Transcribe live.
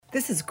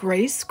This is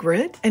Grace,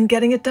 Grit, and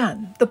Getting It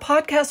Done, the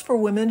podcast for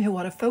women who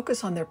want to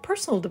focus on their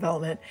personal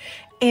development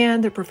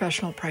and their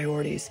professional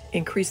priorities,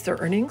 increase their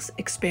earnings,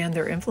 expand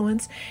their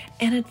influence,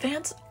 and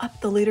advance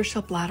up the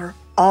leadership ladder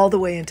all the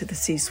way into the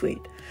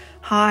C-suite.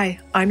 Hi,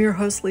 I'm your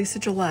host, Lisa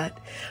Gillette.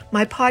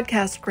 My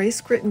podcast,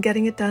 Grace, Grit, and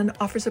Getting It Done,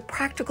 offers a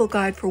practical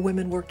guide for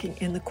women working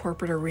in the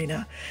corporate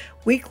arena.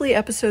 Weekly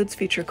episodes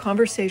feature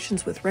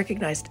conversations with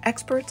recognized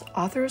experts,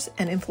 authors,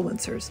 and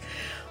influencers.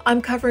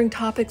 I'm covering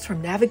topics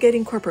from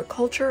navigating corporate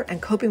culture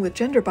and coping with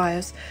gender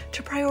bias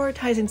to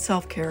prioritizing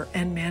self-care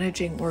and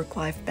managing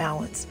work-life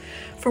balance.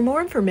 For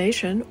more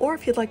information, or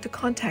if you'd like to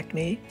contact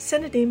me,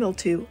 send an email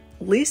to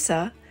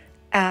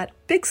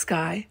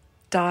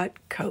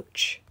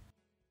lisa@bigsky.coach.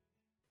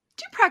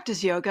 Do you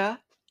practice yoga?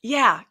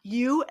 Yeah,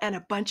 you and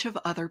a bunch of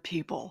other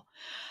people.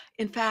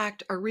 In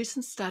fact, a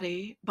recent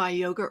study by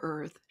Yoga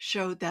Earth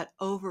showed that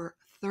over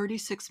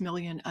 36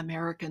 million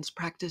Americans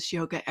practice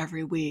yoga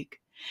every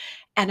week.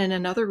 And in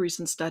another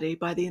recent study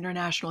by the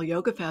International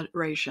Yoga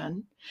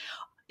Federation,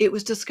 it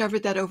was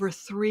discovered that over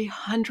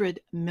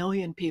 300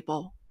 million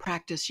people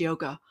practice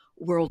yoga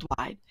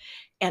worldwide,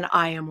 and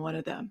I am one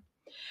of them.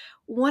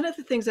 One of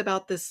the things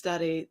about this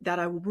study that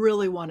I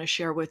really want to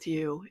share with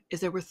you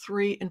is there were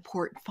three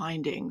important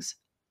findings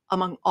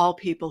among all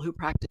people who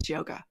practice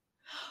yoga.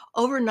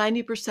 Over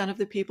 90% of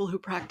the people who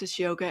practice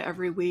yoga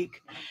every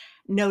week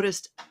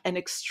noticed an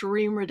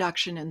extreme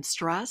reduction in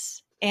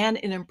stress and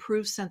an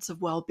improved sense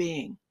of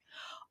well-being.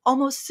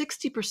 Almost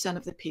 60%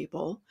 of the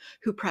people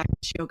who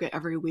practice yoga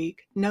every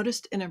week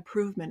noticed an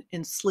improvement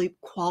in sleep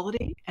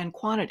quality and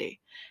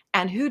quantity.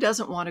 And who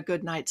doesn't want a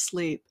good night's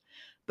sleep?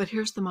 But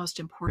here's the most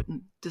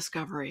important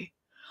discovery.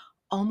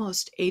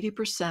 Almost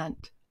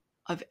 80%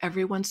 of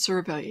everyone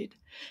surveyed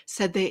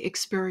said they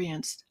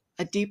experienced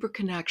a deeper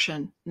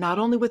connection, not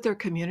only with their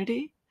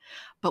community,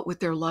 but with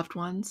their loved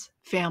ones,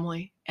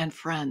 family, and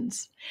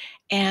friends.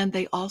 And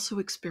they also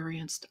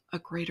experienced a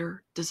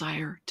greater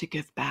desire to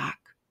give back.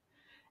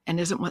 And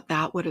isn't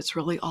that what it's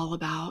really all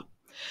about?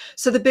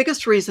 So the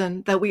biggest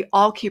reason that we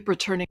all keep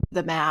returning to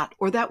the mat,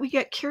 or that we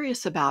get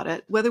curious about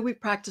it, whether we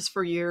practice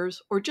for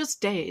years or just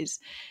days,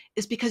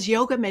 is because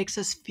yoga makes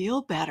us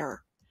feel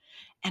better.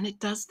 And it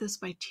does this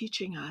by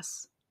teaching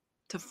us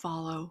to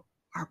follow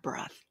our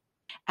breath.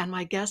 And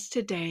my guest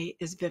today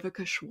is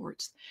Vivica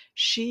Schwartz.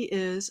 She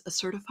is a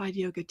certified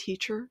yoga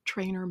teacher,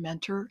 trainer,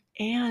 mentor,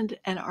 and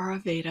an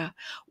Ayurveda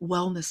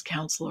wellness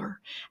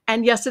counselor.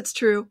 And yes, it's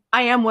true,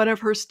 I am one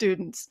of her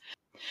students.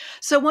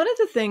 So one of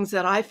the things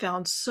that I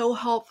found so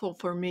helpful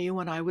for me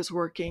when I was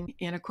working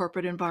in a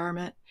corporate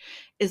environment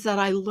is that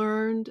I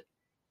learned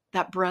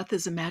that breath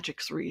is a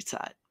magic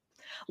reset.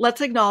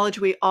 Let's acknowledge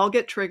we all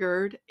get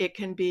triggered. It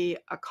can be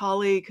a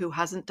colleague who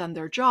hasn't done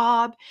their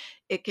job.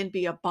 It can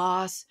be a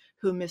boss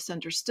who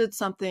misunderstood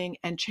something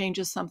and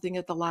changes something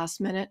at the last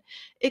minute.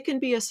 It can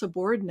be a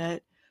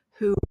subordinate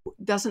who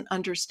doesn't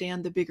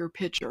understand the bigger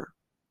picture.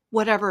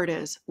 Whatever it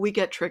is, we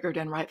get triggered,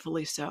 and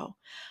rightfully so.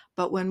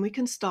 But when we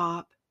can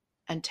stop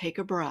and take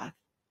a breath,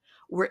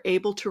 we're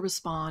able to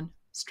respond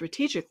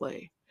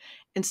strategically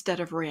instead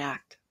of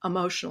react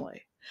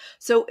emotionally.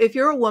 So if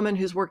you're a woman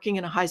who's working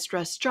in a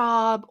high-stress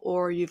job,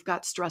 or you've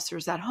got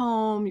stressors at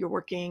home, you're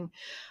working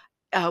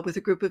with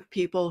a group of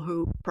people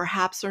who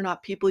perhaps are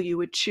not people you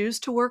would choose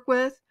to work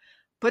with,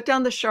 put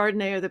down the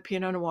Chardonnay or the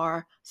Pinot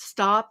Noir,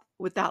 stop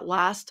with that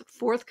last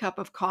fourth cup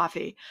of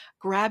coffee,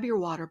 grab your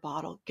water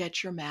bottle,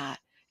 get your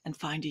mat, and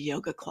find a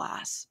yoga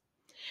class.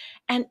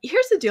 And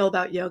here's the deal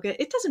about yoga.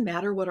 It doesn't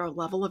matter what our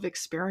level of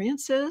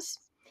experience is.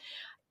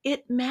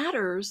 It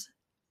matters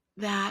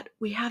that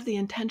we have the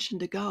intention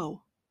to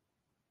go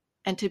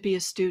and to be a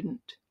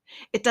student.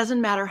 It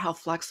doesn't matter how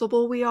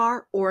flexible we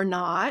are or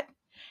not.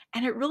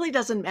 And it really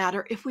doesn't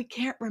matter if we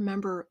can't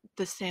remember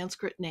the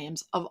Sanskrit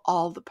names of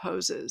all the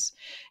poses.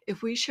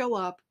 If we show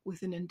up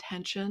with an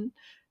intention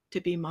to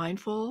be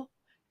mindful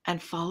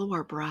and follow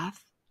our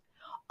breath,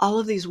 all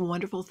of these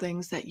wonderful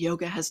things that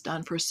yoga has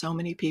done for so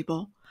many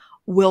people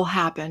will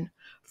happen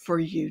for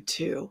you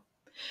too.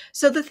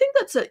 So the thing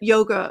that's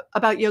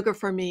about yoga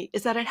for me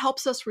is that it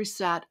helps us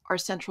reset our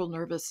central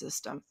nervous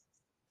system.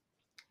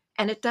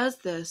 And it does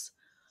this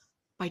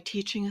by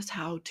teaching us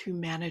how to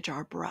manage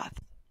our breath.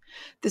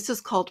 This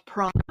is called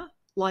prana,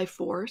 life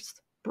force,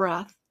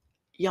 breath,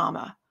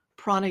 yama,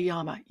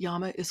 pranayama.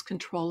 Yama is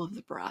control of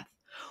the breath,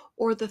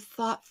 or the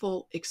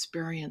thoughtful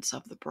experience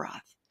of the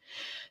breath.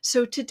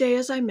 So today,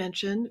 as I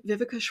mentioned,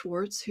 Vivica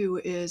Schwartz,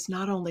 who is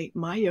not only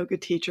my yoga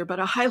teacher, but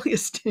a highly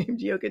esteemed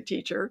yoga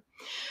teacher,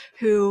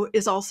 who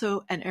is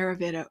also an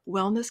Ayurveda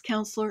wellness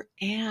counselor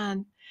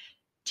and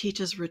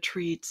teaches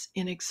retreats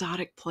in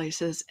exotic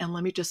places. And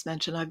let me just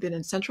mention, I've been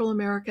in Central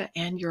America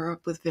and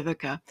Europe with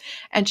Vivica,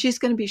 and she's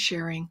going to be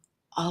sharing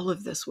all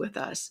of this with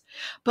us.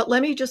 But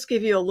let me just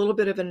give you a little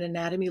bit of an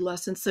anatomy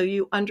lesson so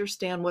you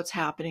understand what's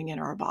happening in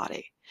our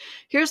body.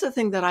 Here's the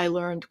thing that I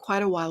learned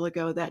quite a while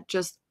ago that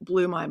just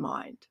blew my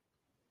mind.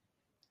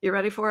 You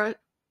ready for it?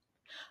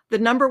 The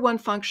number one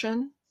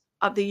function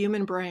of the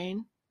human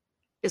brain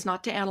is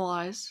not to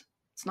analyze,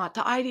 it's not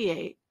to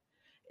ideate,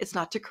 It's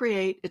not to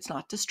create. It's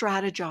not to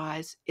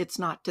strategize. It's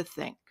not to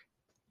think.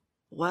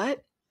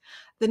 What?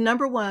 The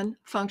number one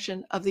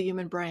function of the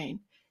human brain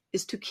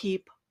is to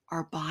keep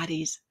our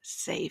bodies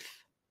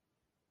safe.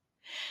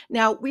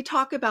 Now, we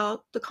talk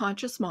about the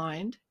conscious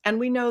mind, and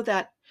we know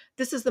that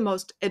this is the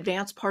most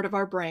advanced part of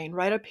our brain,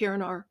 right up here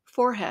in our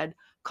forehead,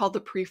 called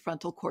the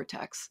prefrontal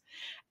cortex.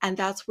 And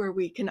that's where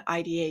we can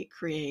ideate,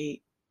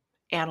 create,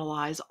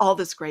 analyze, all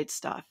this great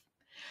stuff.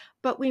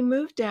 But we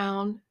move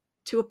down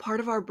to a part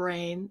of our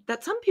brain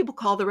that some people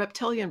call the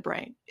reptilian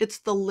brain. It's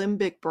the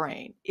limbic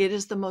brain. It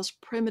is the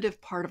most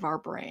primitive part of our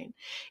brain.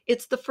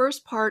 It's the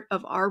first part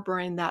of our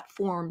brain that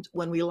formed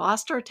when we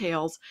lost our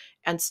tails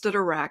and stood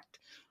erect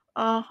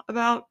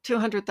about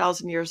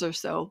 200,000 years or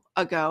so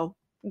ago,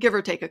 give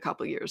or take a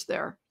couple years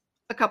there,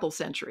 a couple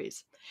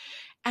centuries.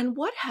 And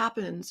what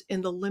happens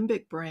in the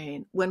limbic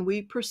brain when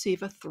we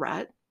perceive a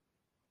threat,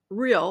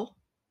 real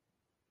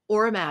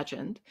or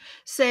imagined,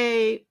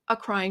 say a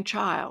crying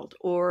child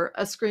or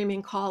a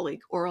screaming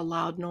colleague or a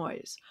loud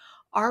noise,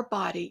 our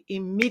body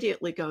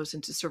immediately goes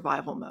into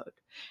survival mode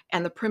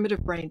and the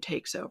primitive brain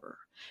takes over,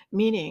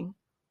 meaning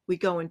we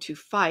go into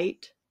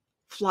fight,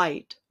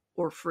 flight,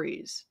 or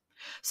freeze.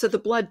 So the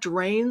blood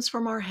drains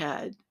from our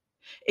head,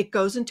 it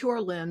goes into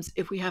our limbs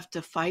if we have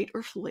to fight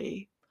or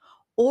flee,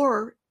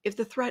 or if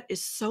the threat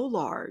is so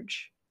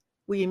large,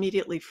 we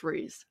immediately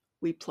freeze,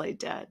 we play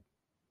dead.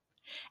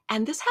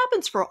 And this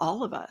happens for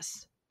all of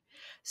us.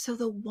 So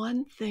the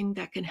one thing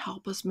that can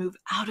help us move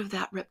out of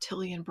that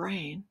reptilian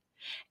brain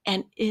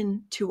and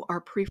into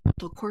our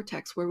prefrontal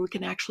cortex, where we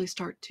can actually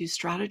start to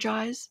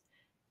strategize,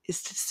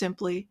 is to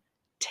simply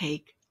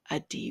take a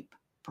deep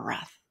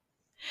breath.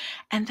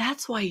 And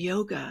that's why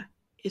yoga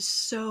is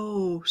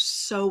so,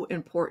 so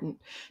important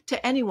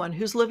to anyone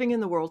who's living in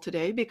the world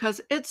today,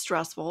 because it's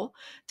stressful,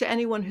 to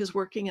anyone who's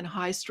working in a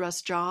high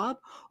stress job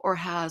or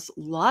has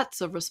lots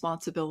of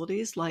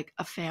responsibilities like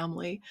a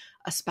family,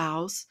 a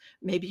spouse,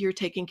 maybe you're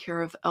taking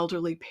care of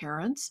elderly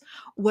parents,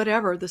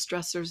 whatever the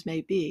stressors may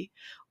be.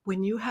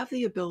 When you have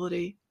the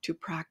ability to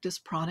practice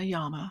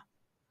pranayama,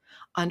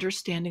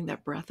 understanding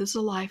that breath is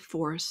a life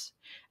force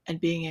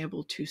and being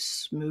able to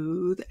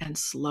smooth and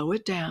slow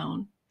it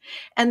down,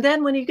 and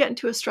then when you get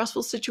into a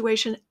stressful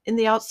situation in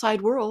the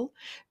outside world,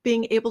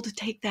 being able to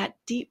take that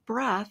deep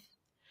breath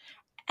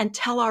and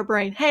tell our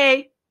brain,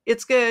 hey,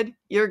 it's good,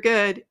 you're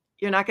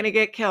not going to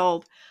get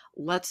killed.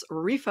 Let's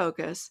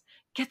refocus,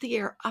 get the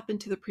air up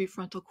into the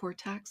prefrontal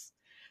cortex.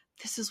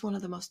 This is one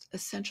of the most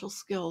essential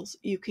skills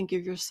you can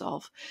give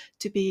yourself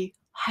to be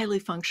highly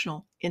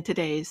functional in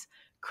today's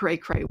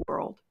cray-cray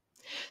world.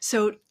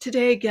 So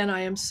today, again, I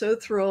am so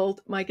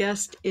thrilled. My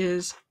guest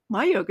is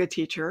my yoga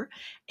teacher,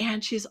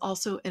 and she's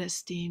also an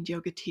esteemed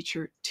yoga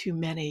teacher to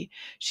many.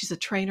 She's a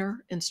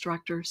trainer,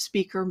 instructor,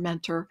 speaker,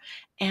 mentor,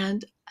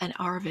 and an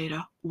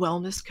Ayurveda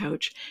wellness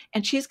coach.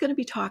 And she's going to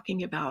be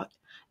talking about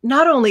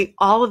not only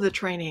all of the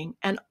training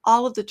and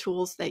all of the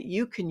tools that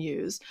you can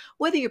use,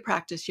 whether you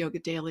practice yoga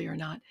daily or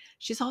not.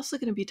 She's also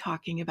going to be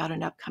talking about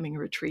an upcoming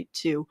retreat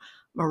to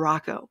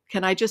Morocco.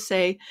 Can I just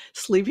say,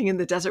 sleeping in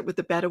the desert with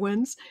the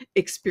Bedouins,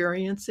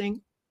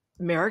 experiencing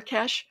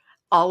Marrakesh,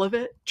 all of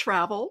it,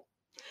 travel.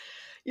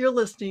 You're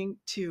listening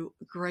to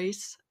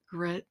Grace,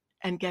 Grit,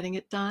 and Getting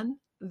It Done.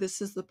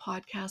 This is the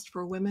podcast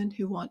for women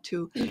who want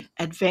to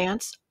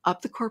advance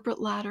up the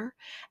corporate ladder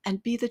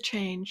and be the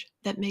change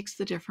that makes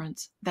the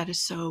difference that is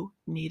so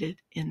needed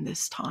in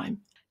this time.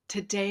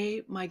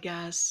 Today, my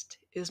guest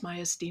is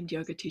my esteemed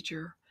yoga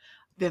teacher,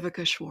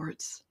 Vivica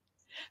Schwartz.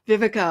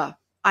 Vivica,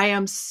 I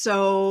am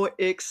so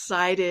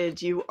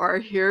excited you are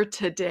here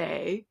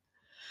today.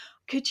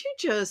 Could you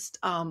just,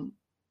 Thank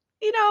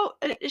you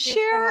for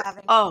share?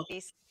 having Oh,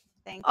 me.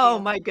 Thank oh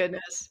you. my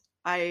goodness.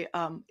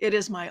 It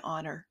is my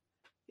honor.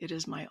 It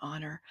is my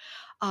honor.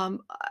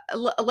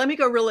 Let me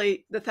go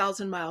really the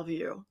 1,000-mile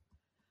view.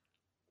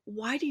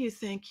 Why do you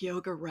think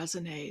yoga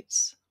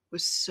resonates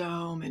with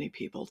so many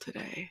people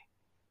today?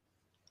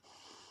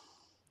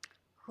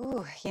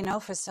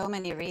 For so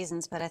many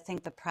reasons, but I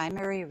think the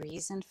primary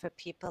reason for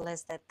people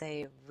is that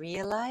they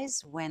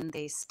realize when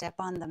they step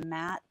on the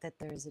mat that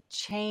there's a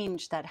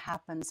change that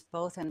happens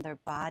both in their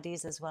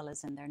bodies as well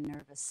as in their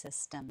nervous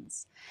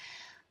systems.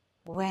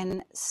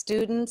 When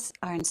students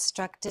are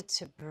instructed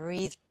to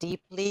breathe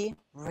deeply,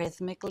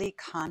 rhythmically,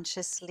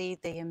 consciously,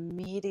 they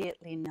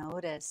immediately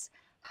notice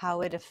how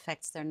it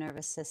affects their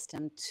nervous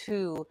system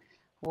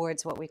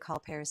towards what we call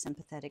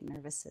parasympathetic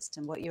nervous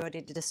system. What you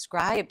already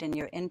described in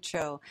your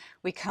intro,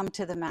 we come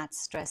to the mat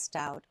stressed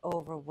out,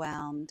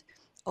 overwhelmed,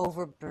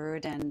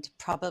 overburdened,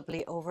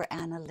 probably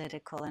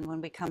over-analytical. And when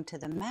we come to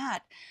the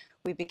mat,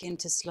 we begin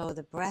to slow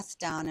the breath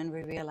down and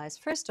we realize,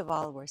 first of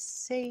all, we're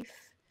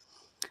safe.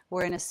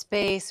 We're in a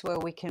space where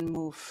we can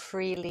move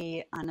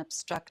freely,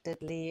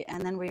 unobstructedly,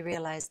 and then we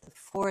realize the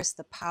force,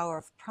 the power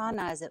of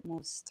prana as it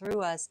moves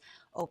through us,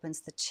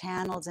 opens the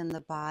channels in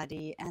the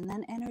body, and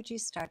then energy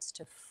starts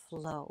to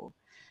flow.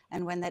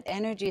 And when that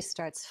energy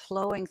starts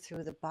flowing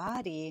through the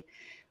body,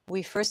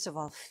 we first of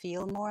all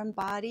feel more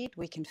embodied.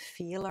 We can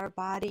feel our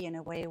body in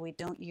a way we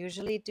don't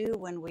usually do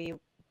when we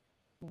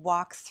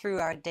walk through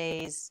our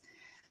days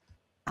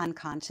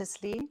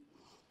unconsciously.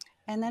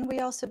 And then we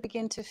also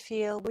begin to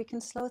feel we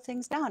can slow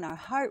things down. Our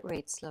heart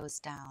rate slows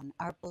down,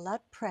 our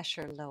blood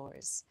pressure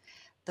lowers.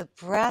 The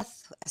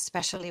breath,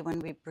 especially when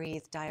we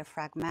breathe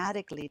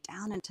diaphragmatically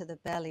down into the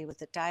belly with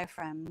the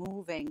diaphragm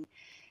moving,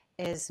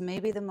 is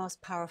maybe the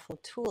most powerful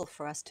tool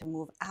for us to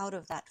move out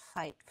of that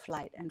fight,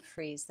 flight, and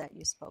freeze that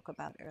you spoke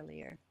about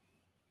earlier.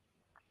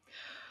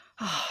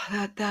 Oh,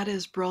 that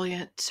is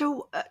brilliant.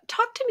 So,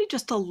 talk to me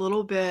just a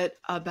little bit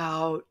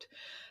about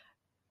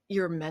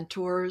your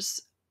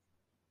mentors.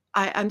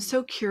 I'm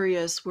so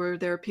curious. Were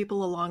there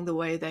people along the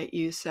way that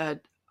you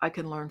said, I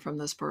can learn from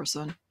this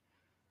person?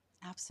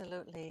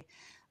 Absolutely.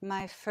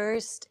 My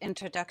first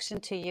introduction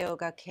to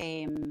yoga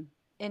came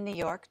in New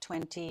York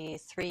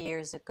 23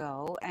 years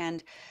ago.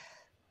 And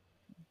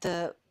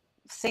the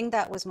thing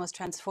that was most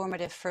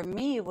transformative for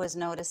me was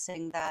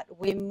noticing that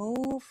we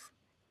move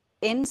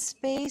in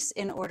space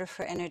in order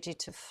for energy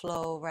to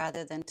flow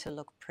rather than to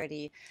look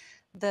pretty.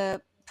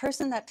 The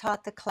person that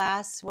taught the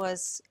class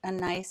was a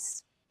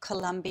nice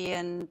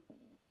Colombian,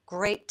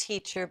 great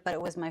teacher, but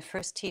it was my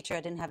first teacher. I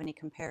didn't have any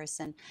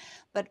comparison.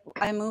 But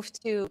I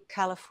moved to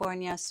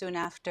California soon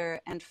after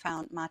and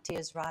found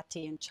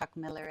E-RYT and Chuck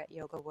Miller at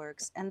Yoga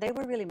Works. And they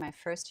were really my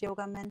first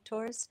yoga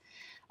mentors.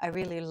 I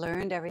really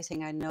learned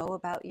everything I know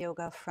about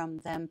yoga from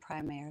them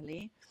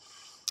primarily.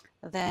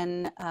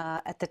 Then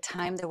at the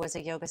time, there was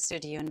a yoga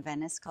studio in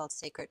Venice called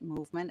Sacred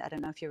Movement. I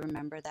don't know if you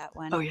remember that Oh,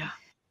 one. yeah.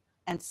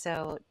 And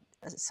so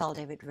Saul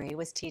David Ray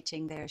was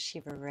teaching there,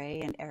 Shiva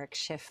Ray and Eric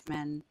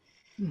Schiffman.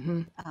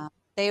 Hmm.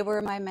 They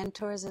were my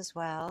mentors as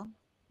well.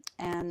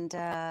 And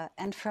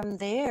from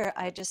there,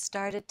 I just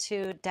started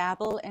to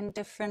dabble in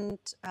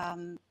different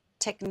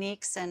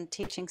techniques and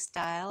teaching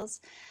styles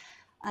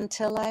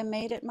until I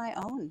made it my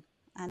own,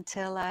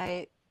 until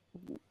I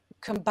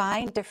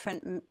combined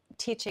different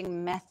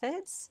teaching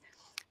methods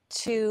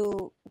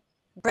to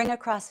bring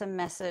across a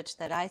message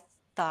that I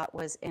thought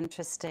was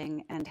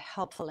interesting and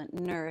helpful and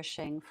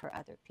nourishing for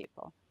other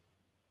people.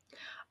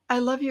 I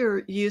love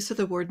your use of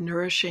the word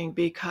nourishing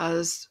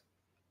because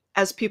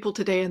as people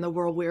today in the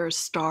world, we are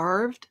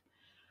starved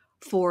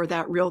for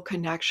that real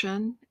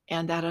connection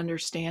and that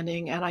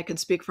understanding. And I can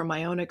speak from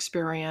my own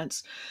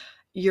experience.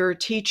 Your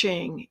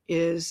teaching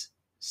is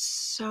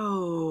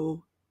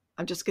so,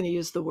 I'm just going to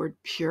use the word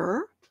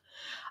pure.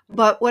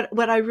 But what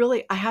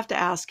I have to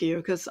ask you,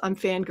 because I'm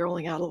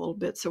fangirling out a little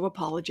bit, so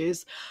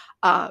apologies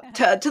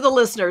to the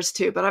listeners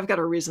too, but I've got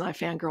a reason I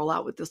fangirl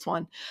out with this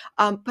one.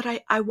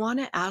 But I want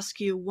to ask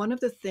you, one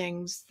of the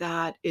things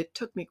that it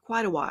took me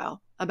quite a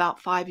while, about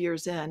 5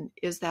 years in,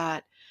 is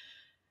that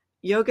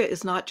yoga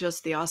is not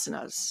just the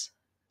asanas.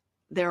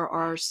 There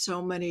are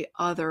so many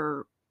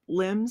other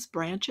limbs,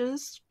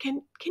 branches.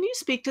 Can you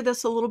speak to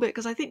this a little bit?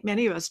 Because I think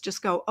many of us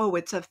just go, oh,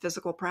 it's a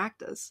physical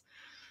practice.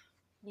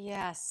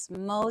 Yes,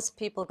 most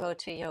people go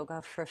to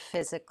yoga for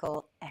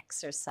physical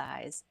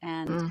exercise.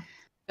 And Mm,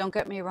 don't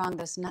get me wrong,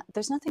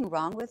 there's nothing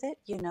wrong with it.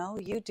 You know,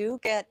 you do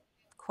get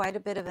quite a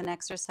bit of an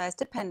exercise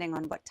depending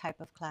on what type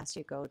of class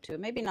you go to.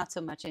 Maybe not so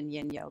much in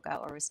yin yoga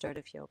or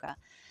restorative yoga.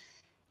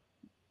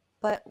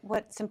 But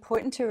what's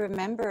important to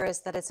remember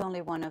is that it's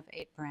only one of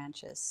 8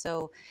 branches.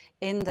 So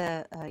in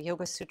the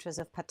Yoga Sutras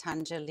of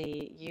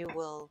Patanjali, you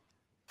will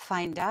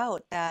find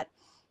out that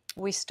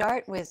we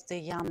start with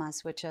the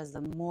yamas, which are the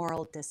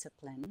moral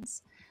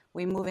disciplines.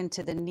 We move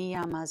into the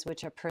niyamas,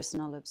 which are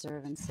personal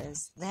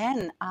observances.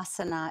 Then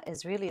asana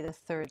is really the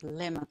third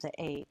limb of the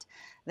 8.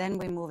 Then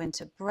we move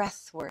into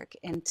breath work,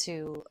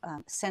 into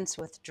sense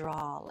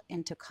withdrawal,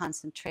 into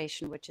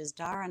concentration, which is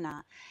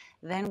dharana.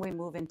 Then we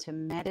move into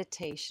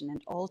meditation,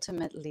 and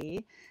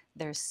ultimately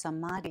there's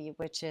samadhi,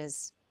 which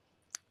is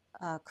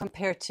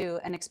compared to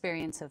an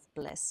experience of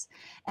bliss.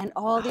 And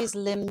all these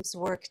limbs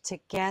work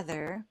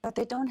together, but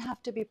they don't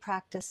have to be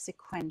practiced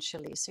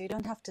sequentially. So you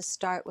don't have to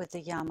start with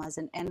the yamas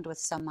and end with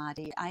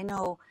samadhi. I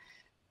know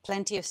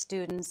plenty of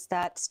students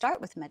that start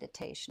with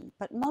meditation,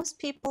 but most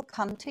people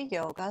come to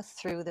yoga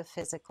through the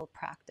physical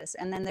practice.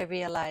 And then they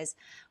realize,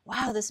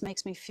 wow, this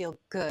makes me feel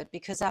good.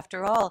 Because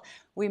after all,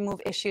 we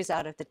move issues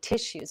out of the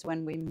tissues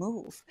when we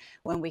move,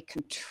 when we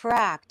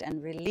contract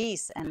and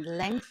release and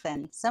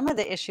lengthen. Some of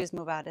the issues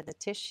move out of the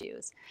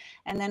tissues.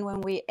 And then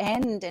when we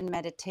end in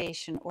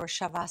meditation or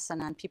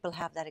shavasana and people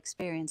have that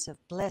experience of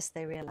bliss,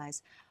 they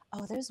realize,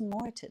 oh, there's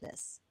more to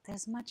this.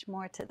 There's much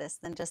more to this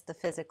than just the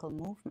physical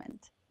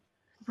movement.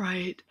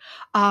 right.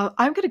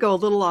 I'm going to go a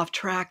little off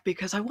track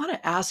because I want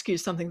to ask you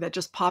something that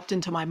just popped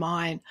into my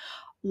mind.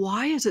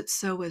 Why is it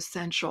so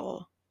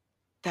essential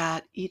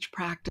that each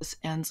practice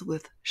ends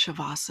with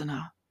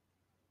shavasana?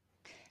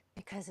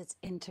 Because it's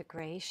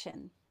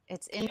integration.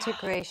 It's Yeah.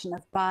 integration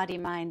of body,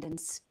 mind, and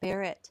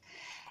spirit.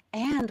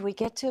 And we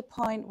get to a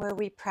point where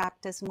we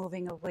practice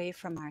moving away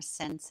from our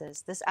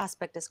senses. This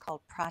aspect is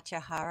called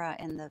pratyahara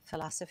in the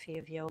philosophy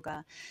of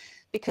yoga,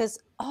 because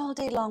all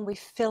day long we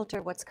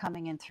filter what's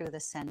coming in through the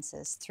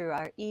senses, through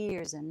our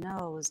ears and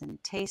nose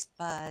and taste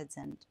buds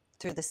and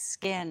through the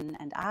skin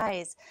and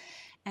eyes.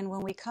 And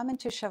when we come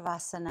into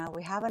shavasana,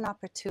 we have an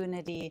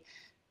opportunity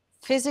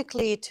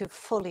physically to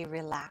fully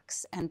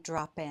relax and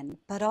drop in,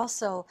 but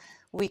also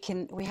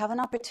we have an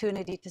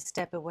opportunity to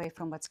step away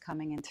from what's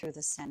coming in through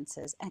the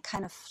senses and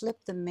kind of flip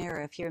the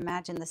mirror. If you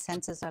imagine the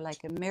senses are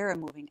like a mirror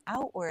moving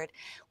outward,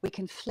 we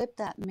can flip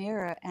that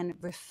mirror and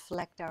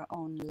reflect our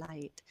own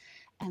light.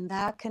 And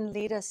that can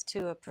lead us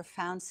to a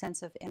profound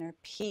sense of inner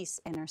peace,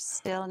 inner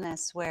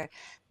stillness, where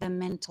the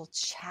mental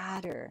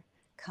chatter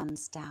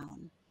comes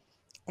down.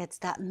 It's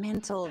that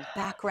mental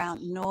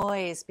background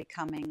noise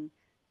becoming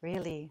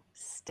really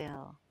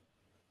still.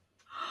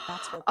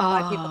 That's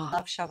why people Ah,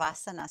 love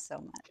Shavasana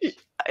so much.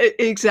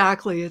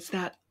 exactly. It's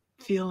that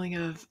feeling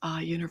of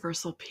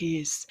universal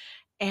peace.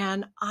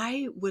 And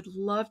I would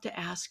love to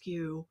ask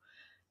you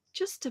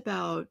just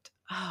about,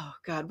 oh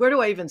God, where do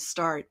I even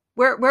start?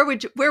 Where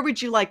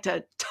would you like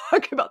to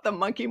talk about the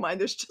monkey mind?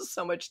 There's just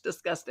so much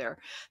discussed there.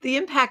 The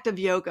impact of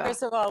yoga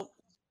First of all,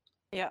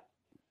 yeah,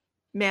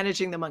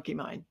 managing the monkey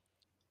mind.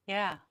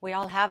 yeah, we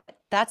all have it.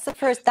 That's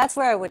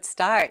where I would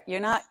start.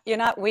 You're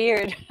not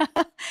weird.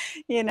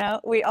 You know,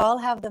 we all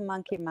have the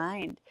monkey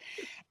mind.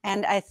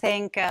 And I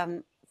think,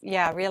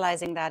 yeah,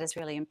 realizing that is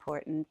really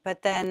important.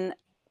 But then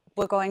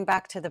we're going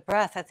back to the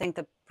breath. I think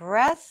the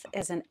breath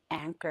is an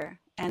anchor.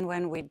 And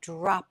when we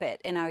drop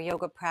it in our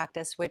yoga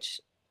practice,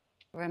 which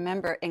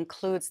remember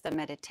includes the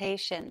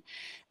meditation,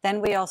 then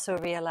we also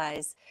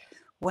realize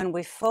when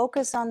we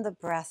focus on the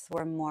breath,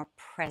 we're more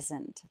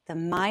present. The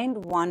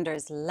mind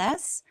wanders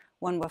less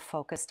when we're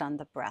focused on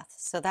the breath.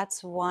 So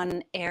that's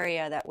one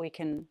area that we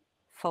can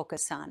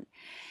focus on.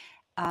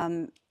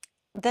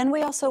 Then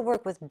we also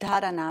work with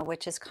dharana,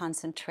 which is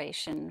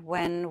concentration.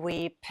 When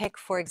we pick,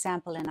 for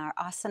example, in our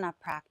asana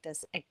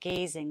practice, a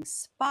gazing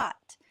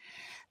spot,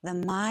 the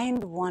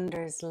mind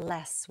wanders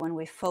less when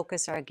we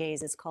focus our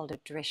gaze. It's called a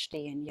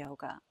drishti in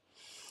yoga.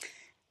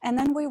 And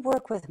then we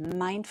work with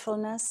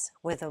mindfulness,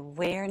 with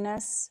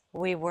awareness.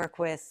 We work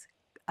with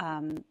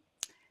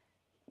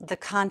the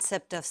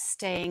concept of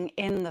staying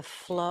in the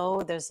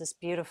flow. There's this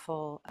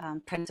beautiful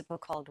principle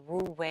called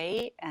Wu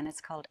Wei, and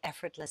it's called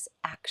effortless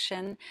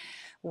action,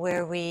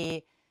 where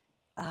we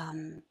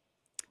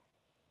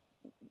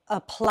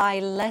apply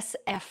less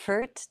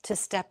effort to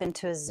step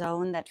into a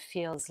zone that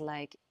feels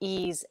like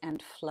ease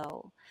and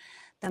flow.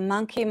 The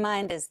monkey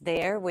mind is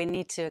there. We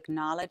need to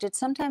acknowledge it.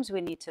 Sometimes we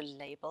need to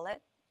label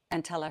it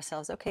and tell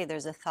ourselves, okay,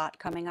 there's a thought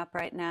coming up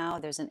right now,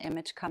 there's an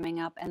image coming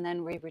up, and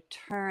then we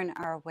return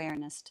our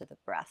awareness to the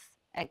breath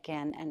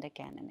again and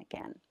again and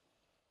again.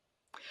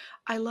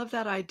 I love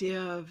that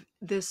idea of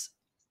this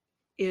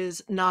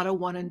is not a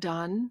one and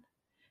done.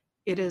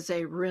 It is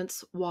a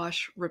rinse,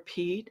 wash,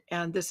 repeat.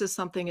 And this is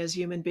something as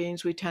human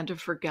beings we tend to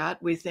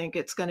forget. We think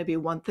it's going to be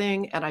one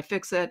thing and I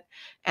fix it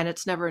and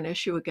it's never an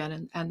issue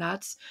again. And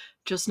that's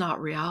just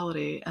not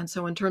reality. And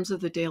so in terms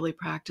of the daily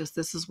practice,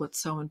 this is what's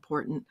so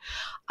important.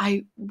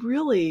 I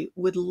really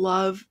would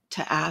love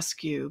to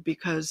ask you,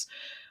 because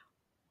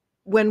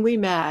when we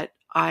met,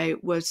 I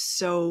was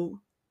so,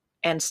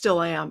 and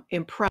still am,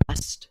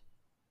 impressed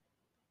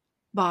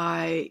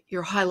by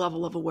your high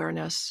level of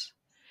awareness.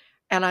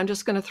 And I'm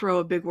just going to throw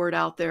a big word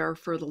out there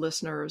for the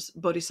listeners,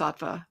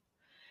 bodhisattva.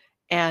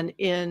 And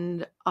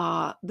in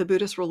the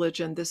Buddhist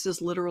religion, this is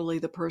literally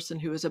the person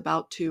who is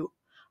about to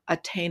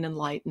attain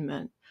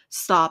enlightenment,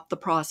 stop the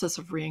process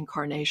of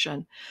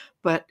reincarnation.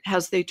 But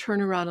as they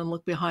turn around and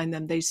look behind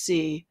them, they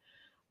see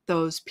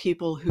those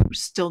people who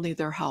still need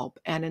their help.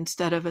 And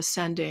instead of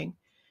ascending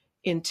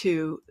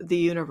into the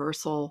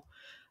universal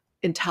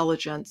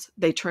intelligence,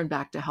 they turn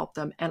back to help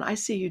them. And I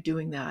see you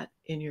doing that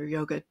in your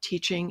yoga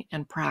teaching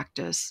and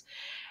practice.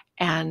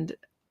 And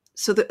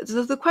so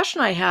the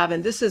question I have,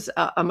 and this is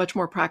a much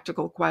more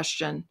practical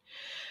question,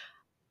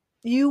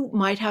 you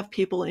might have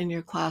people in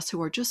your class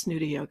who are just new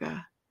to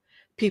yoga,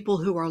 people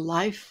who are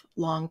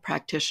lifelong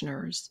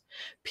practitioners,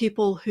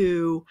 people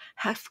who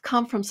have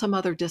come from some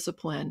other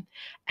discipline.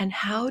 And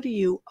how do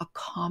you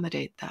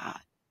accommodate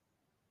that?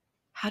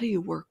 How do you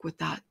work with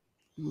that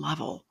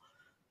level?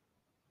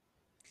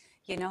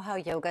 You know how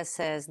yoga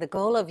says the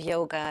goal of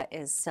yoga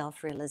is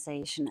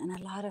self-realization, and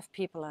a lot of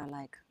people are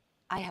like,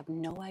 I have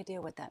no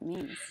idea what that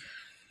means.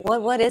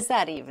 What is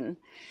that even?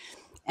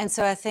 And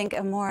so I think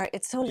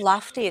it's so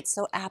lofty, it's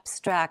so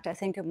abstract. I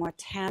think a more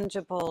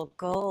tangible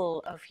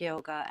goal of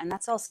yoga, and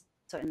that's also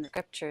in the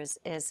scriptures,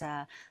 is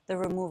the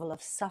removal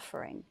of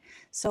suffering.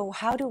 So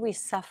how do we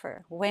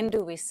suffer? When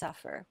do we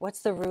suffer?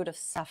 What's the root of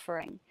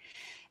suffering?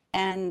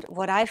 And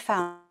what I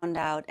found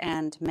out,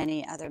 and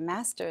many other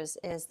masters,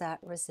 is that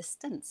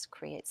resistance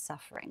creates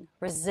suffering.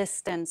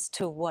 Resistance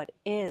to what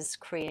is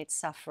creates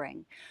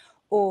suffering.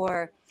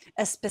 Or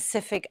a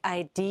specific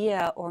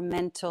idea or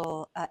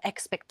mental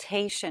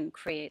expectation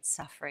creates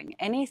suffering.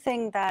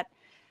 Anything that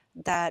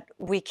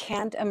we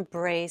can't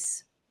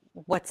embrace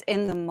what's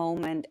in the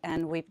moment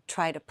and we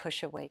try to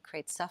push away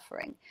creates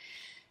suffering.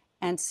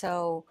 And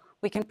so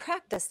we can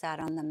practice that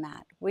on the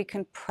mat. We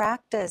can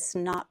practice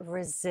not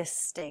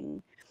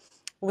resisting.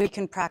 We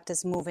can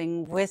practice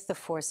moving with the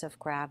force of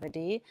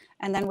gravity,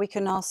 and then we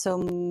can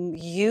also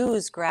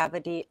use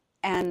gravity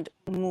and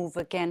move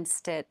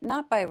against it,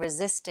 not by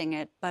resisting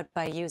it, but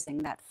by using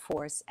that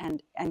force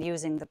and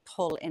using the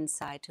pull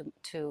inside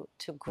to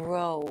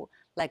grow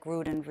like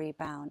root and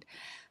rebound.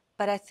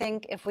 But I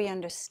think if we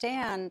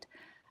understand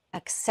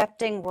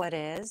accepting what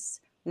is,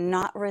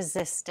 not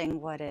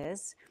resisting what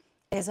is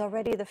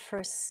already the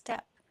first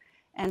step.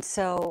 And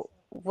so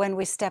when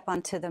we step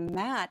onto the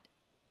mat,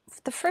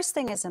 the first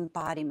thing is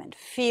embodiment,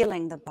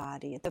 feeling the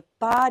body. The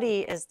body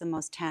is the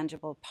most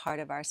tangible part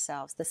of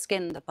ourselves, the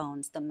skin, the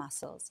bones, the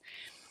muscles.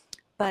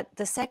 But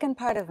the second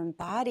part of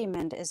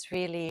embodiment is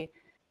really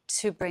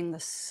to bring the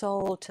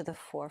soul to the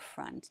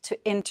forefront,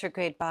 to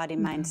integrate body,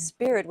 mind,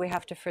 spirit. We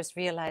have to first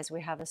realize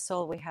we have a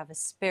soul, we have a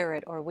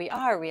spirit, or we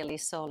are really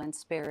soul and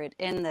spirit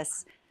in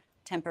this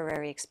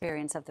temporary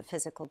experience of the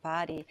physical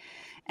body.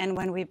 And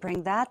when we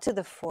bring that to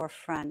the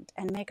forefront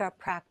and make our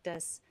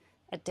practice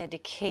a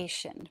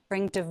dedication,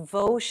 bring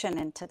devotion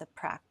into the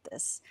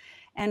practice,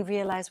 and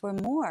realize we're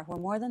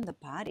more than the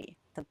body.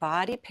 The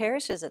body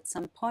perishes at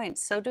some point.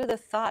 So do the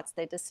thoughts,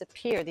 they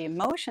disappear. The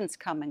emotions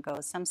come and go.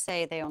 Some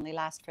say they only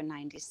last for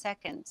 90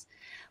 seconds.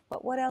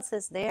 But what else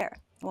is there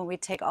when we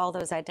take all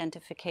those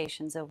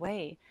identifications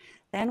away?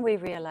 Then we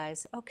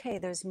realize, okay,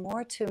 there's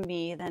more to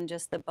me than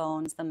just the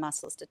bones, the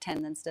muscles, the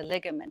tendons, the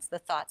ligaments, the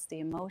thoughts, the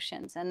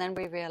emotions. And then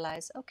we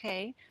realize,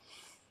 okay,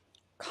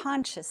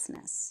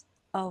 consciousness,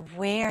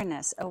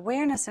 awareness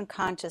and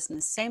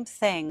consciousness, same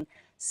thing,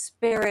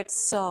 spirit,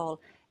 soul,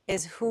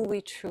 is who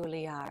we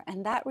truly are.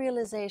 And that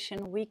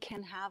realization we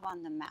can have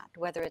on the mat,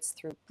 whether it's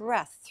through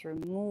breath, through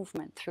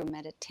movement, through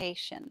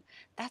meditation.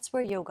 That's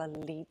where yoga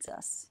leads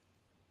us.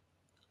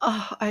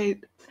 Oh,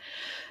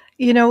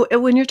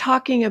 when you're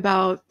talking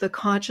about the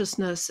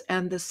consciousness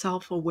and the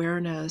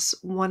self-awareness,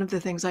 one of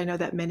the things I know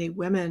that many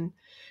women,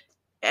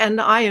 and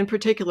I in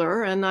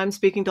particular, and I'm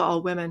speaking to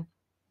all women,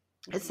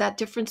 it's that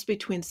difference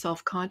between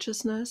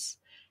self-consciousness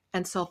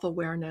and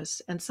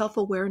self-awareness. And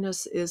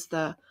self-awareness is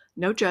the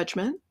no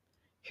judgment,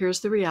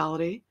 here's the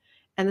reality,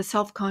 and the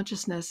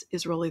self-consciousness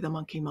is really the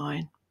monkey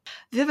mind.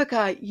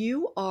 Vivica,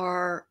 you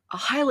are a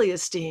highly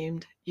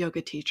esteemed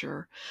yoga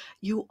teacher.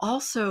 You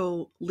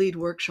also lead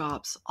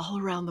workshops all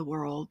around the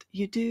world.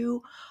 You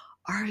do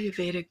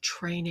Ayurvedic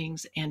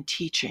trainings and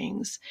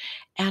teachings.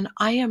 And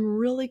I am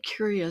really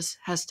curious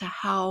as to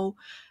how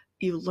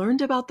you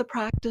learned about the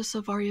practice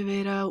of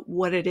Ayurveda,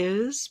 what it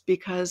is,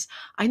 because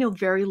I know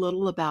very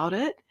little about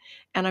it,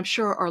 and I'm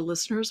sure our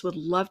listeners would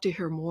love to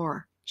hear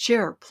more.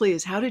 Share,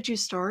 please. How did you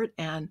start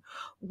and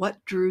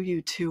what drew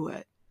you to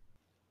it?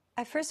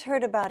 I first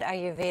heard about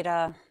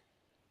Ayurveda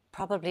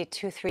probably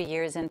 2-3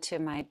 years into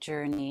my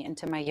journey,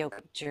 into my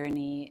yoga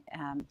journey.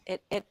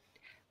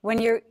 When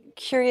you're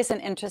curious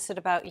and interested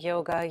about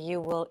yoga, you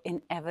will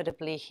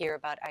inevitably hear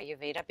about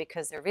Ayurveda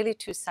because they're really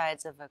two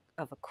sides of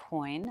a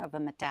coin, of a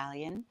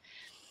medallion.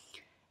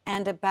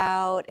 And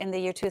about in the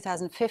year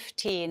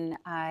 2015,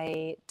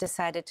 I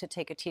decided to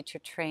take a teacher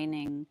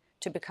training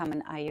to become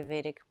an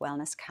Ayurvedic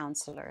wellness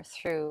counselor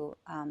through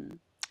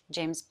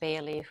James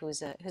Bailey,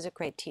 who's a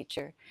great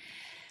teacher.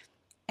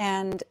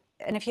 And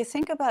if you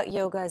think about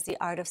yoga as the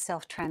art of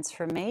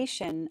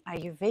self-transformation,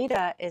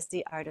 Ayurveda is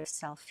the art of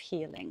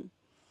self-healing.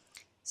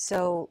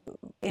 So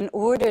in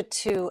order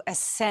to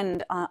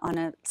ascend on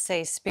a,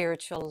 say,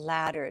 spiritual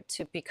ladder,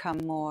 to become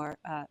more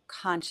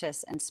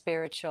conscious and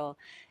spiritual,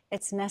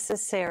 it's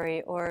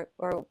necessary, or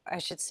I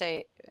should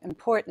say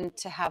important,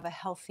 to have a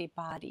healthy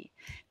body.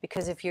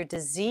 Because if you're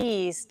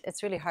diseased,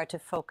 it's really hard to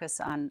focus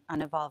on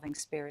evolving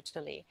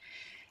spiritually.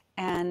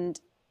 And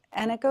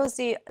it goes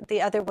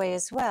the other way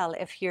as well.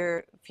 If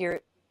you're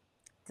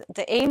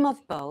the aim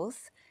of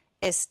both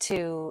is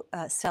to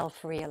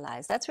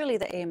self-realize. That's really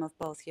the aim of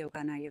both yoga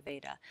and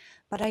Ayurveda.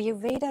 But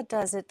Ayurveda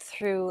does it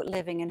through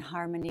living in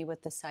harmony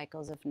with the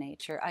cycles of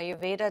nature.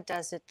 Ayurveda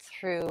does it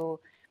through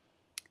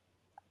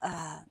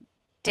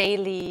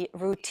daily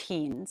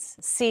routines,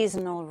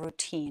 seasonal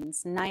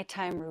routines,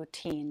 nighttime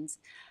routines.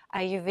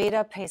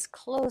 Ayurveda pays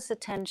close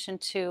attention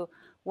to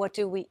what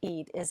do we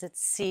eat? Is it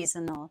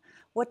seasonal?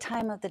 What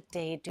time of the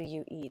day do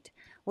you eat?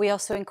 We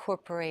also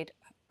incorporate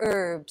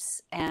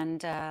herbs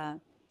and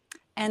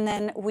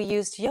then we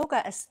used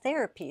yoga as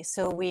therapy.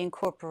 So we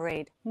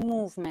incorporate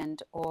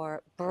movement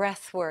or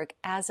breath work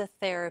as a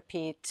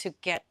therapy to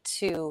get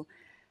to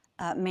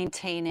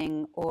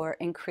maintaining or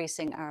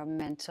increasing our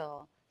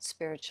mental,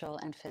 spiritual,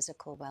 and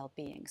physical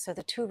well-being. So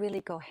the two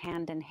really go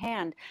hand in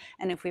hand.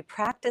 And if we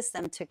practice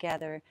them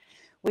together,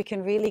 we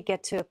can really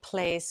get to a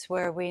place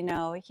where we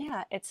know,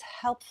 yeah, it's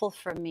helpful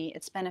for me,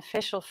 it's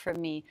beneficial for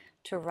me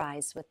to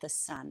rise with the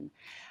sun.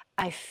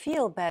 I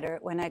feel better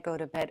when I go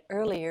to bed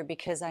earlier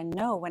because I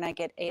know when I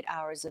get 8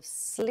 hours of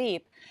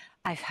sleep,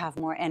 I have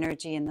more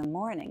energy in the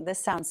morning.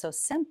 This sounds so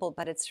simple,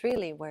 but it's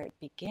really where it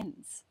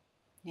begins,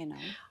 you know?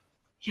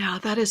 Yeah,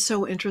 that is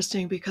so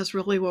interesting because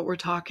really what we're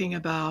talking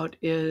about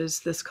is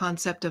this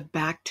concept of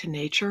back to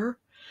nature,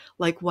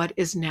 like what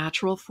is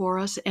natural for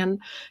us. And,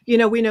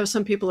 we know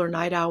some people are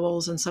night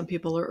owls and some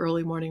people are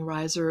early morning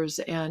risers.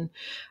 And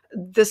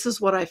this is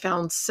what I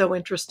found so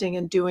interesting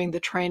in doing the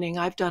training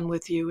I've done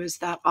with you is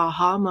that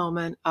aha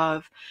moment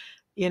of,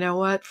 you know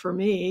what, for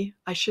me,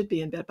 I should be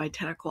in bed by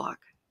 10 o'clock.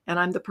 And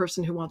I'm the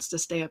person who wants to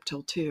stay up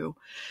till 2.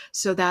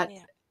 So that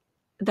Yeah.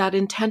 that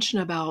intention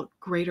about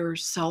greater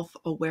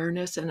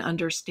self-awareness and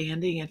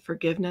understanding and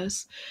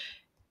forgiveness,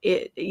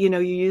 you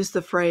use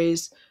the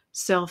phrase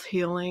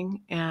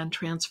self-healing and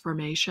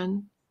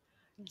transformation.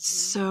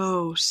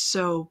 Mhm.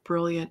 So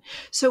brilliant.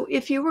 So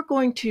if you were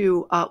going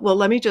to, well,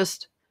 let me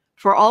just,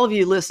 for all of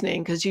you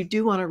listening, because you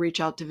do want to reach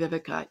out to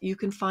Vivica, you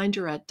can find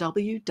her at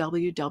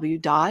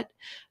www.vivica,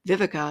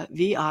 Vivica,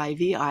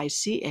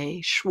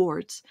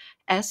 Schwartz,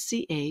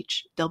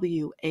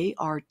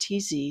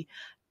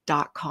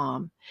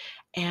 SCHWARTZ.com.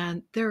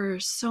 And there are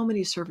so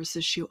many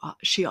services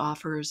she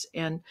offers,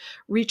 and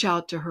reach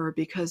out to her,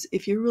 because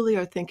if you really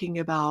are thinking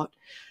about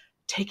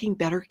taking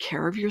better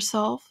care of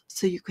yourself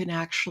so you can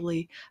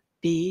actually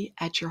be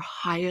at your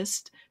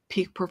highest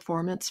peak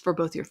performance for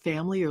both your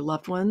family, your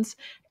loved ones,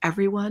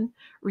 everyone,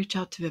 reach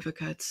out to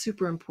Vivica. It's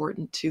super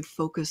important to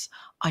focus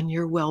on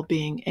your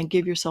well-being and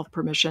give yourself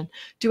permission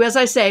to, as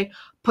I say,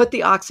 put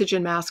the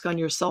oxygen mask on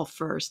yourself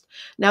first.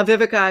 Now,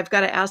 Vivica, I've got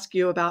to ask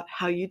you about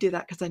how you do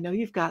that, because I know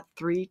you've got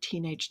 3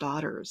 teenage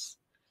daughters.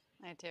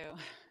 I do.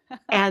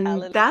 And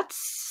Hallelujah. that's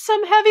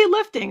some heavy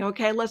lifting,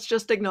 okay? Let's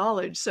just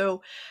acknowledge.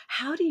 So,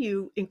 how do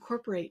you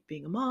incorporate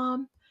being a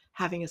mom,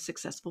 having a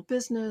successful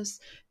business,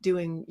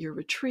 doing your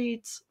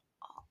retreats,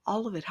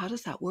 all of it? How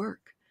does that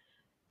work?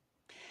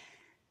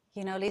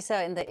 You know,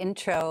 Lisa, in the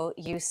intro,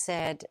 you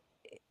said,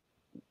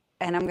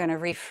 and I'm going to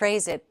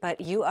rephrase it,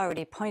 but you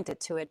already pointed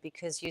to it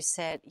because you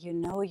said, you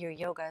know, your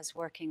yoga is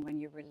working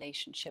when your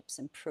relationships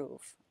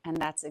improve. And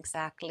that's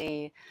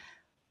exactly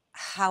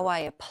how I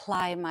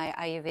apply my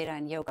Ayurveda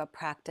and yoga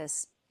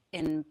practice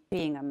in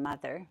being a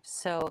mother.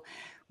 So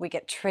we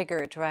get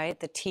triggered, right?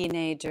 The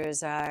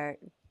teenagers are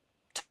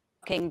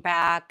talking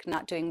back,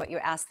 not doing what you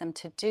ask them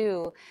to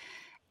do.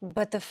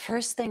 But the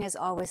first thing is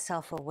always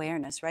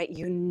self-awareness, right?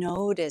 You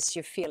notice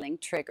you're feeling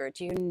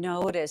triggered. You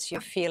notice you're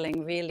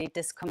feeling really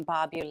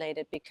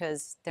discombobulated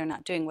because they're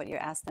not doing what you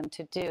ask them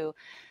to do.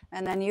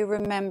 And then you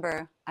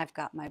remember, I've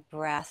got my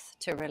breath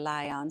to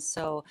rely on.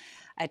 So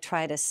I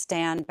try to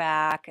stand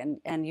back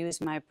and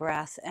use my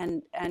breath.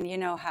 And you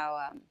know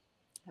how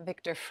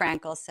Viktor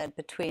Frankl said,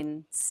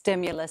 between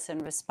stimulus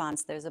and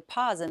response, there's a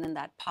pause, and in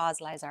that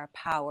pause lies our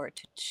power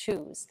to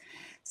choose.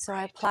 So I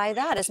Right. apply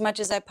that as much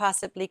as I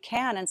possibly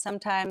can. And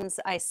sometimes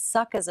I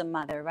suck as a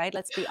mother, right?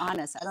 Let's be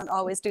honest. I don't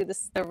always do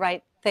the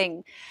right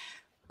thing.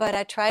 But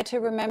I try to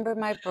remember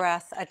my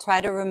breath. I try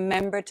to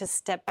remember to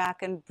step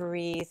back and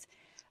breathe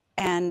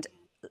and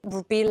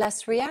be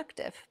less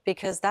reactive,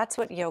 because that's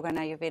what yoga and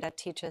Ayurveda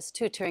teach us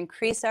too, to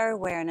increase our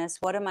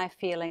awareness. What am I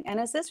feeling? And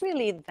is this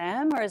really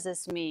them, or is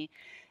this me?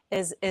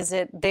 Is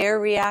it their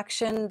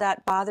reaction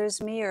that bothers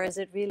me, or is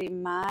it really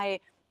my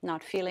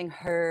not feeling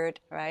heard,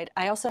 right?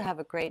 I also have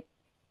a great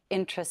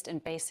interest in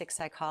basic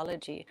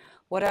psychology.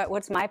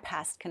 What's my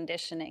past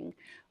conditioning?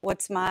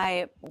 What's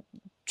my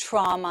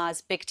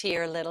traumas, big T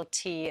or little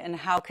t? And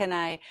how can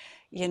I,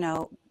 you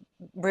know,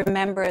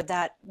 remember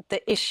that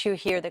the issue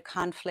here, the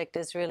conflict,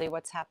 is really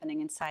what's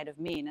happening inside of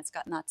me, and it's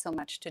got not so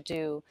much to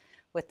do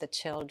with the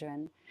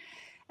children.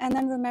 And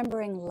then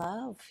remembering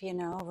love, you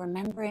know,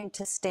 remembering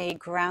to stay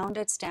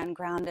grounded, stand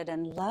grounded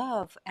in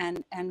love.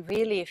 And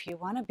really, if you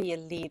want to be a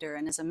leader,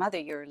 and as a mother,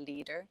 you're a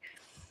leader,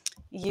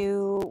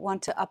 you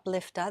want to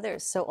uplift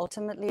others. So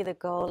ultimately, the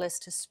goal is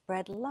to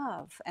spread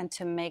love and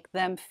to make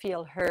them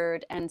feel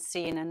heard and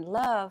seen and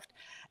loved,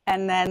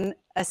 and then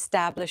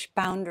establish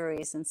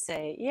boundaries and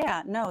say,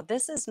 yeah, no,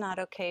 this is not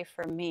okay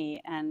for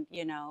me. And,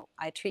 you know,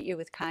 I treat you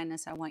with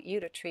kindness. I want you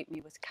to treat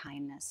me with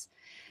kindness.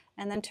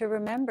 And then to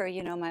remember,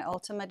 you know, my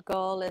ultimate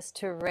goal is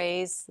to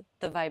raise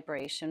the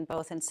vibration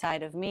both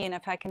inside of me. And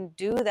if I can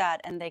do that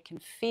and they can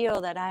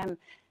feel that I'm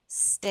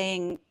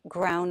staying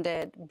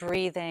grounded,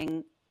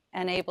 breathing,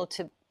 and able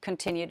to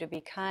continue to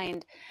be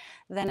kind,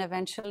 then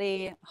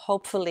eventually,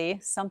 hopefully,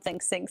 something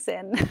sinks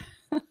in.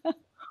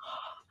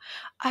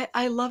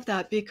 I love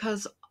that,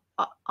 because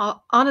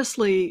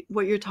honestly,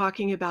 what you're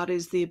talking about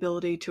is the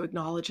ability to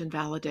acknowledge and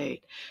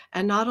validate,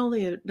 and not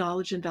only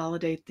acknowledge and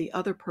validate the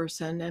other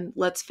person. And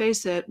let's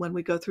face it, when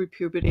we go through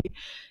puberty,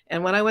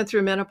 and when I went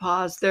through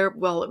menopause,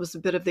 well, it was a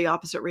bit of the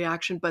opposite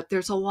reaction, but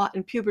there's a lot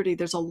in puberty,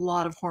 there's a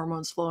lot of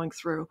hormones flowing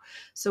through.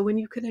 So when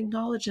you can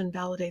acknowledge and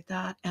validate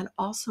that, and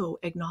also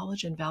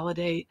acknowledge and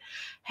validate,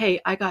 hey,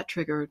 I got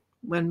triggered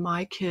when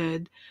my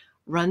kid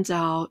runs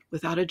out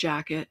without a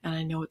jacket and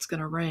I know it's going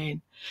to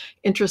rain.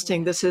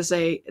 Interesting. Yeah.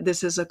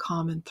 This is a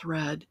common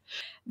thread.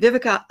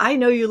 Vivica, I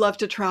know you love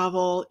to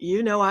travel.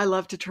 You know I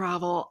love to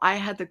travel. I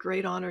had the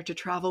great honor to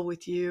travel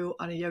with you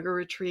on a yoga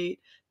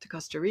retreat to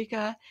Costa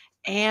Rica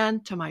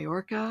and to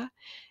Mallorca.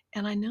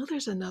 And I know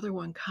there's another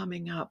one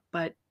coming up,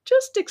 but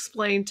just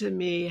explain to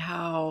me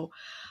how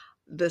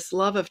this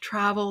love of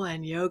travel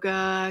and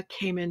yoga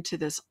came into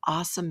this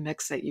awesome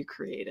mix that you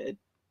created.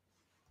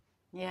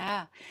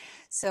 Yeah.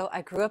 So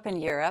I grew up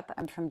in Europe.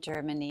 I'm from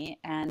Germany.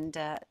 And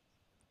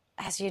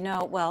as you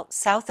know, well,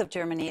 south of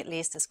Germany at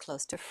least is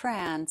close to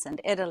France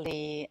and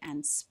Italy,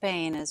 and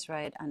Spain is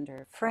right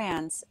under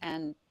France.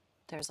 And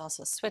there's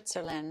also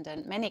Switzerland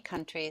and many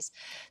countries.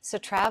 So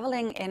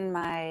traveling in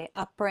my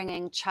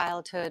upbringing,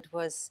 childhood,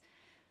 was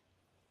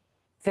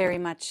very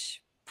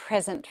much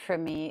present for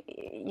me,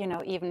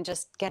 even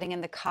just getting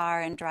in the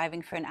car and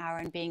driving for an hour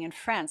and being in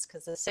France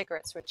because the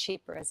cigarettes were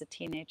cheaper as a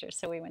teenager.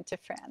 So we went to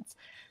France.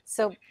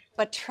 So,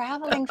 but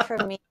traveling for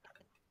me,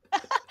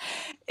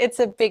 it's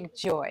a big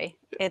joy.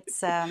 I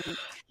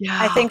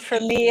Yeah. think for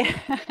me,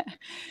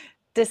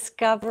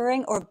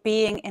 discovering or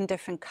being in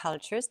different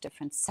cultures,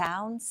 different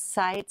sounds,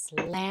 sights,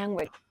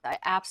 language. I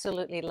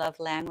absolutely love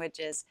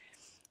languages.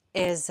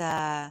 Is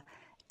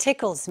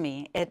tickles me.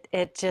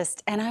 It just,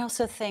 and I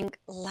also think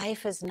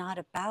life is not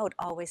about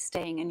always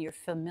staying in your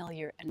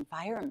familiar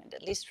environment.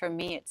 At least for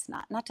me, it's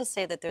not. Not to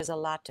say that there's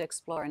a lot to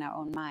explore in our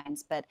own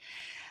minds, but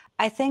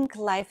I think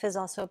life is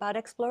also about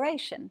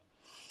exploration.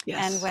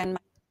 And Yes. when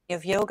my journey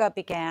of yoga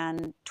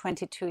began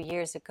 22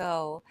 years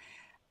ago,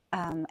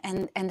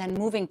 and then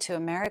moving to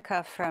America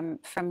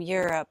from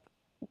Europe,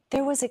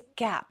 there was a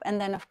gap. And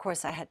then, of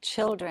course, I had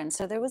children.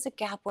 So there was a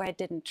gap where I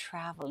didn't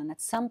travel. And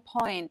at some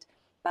point,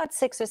 about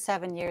 6 or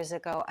 7 years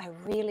ago, I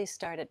really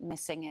started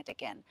missing it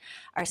again.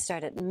 I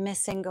started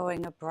missing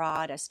going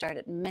abroad. I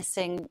started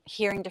missing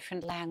hearing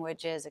different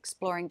languages,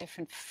 exploring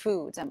different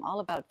foods. I'm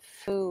all about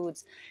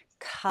foods,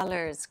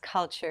 colors,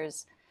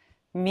 cultures.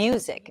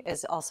 Music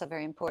is also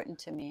very important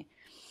to me.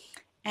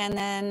 And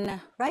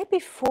then right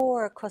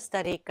before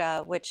Costa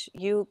Rica, which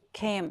you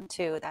came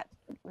to that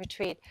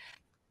retreat,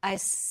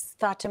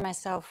 thought to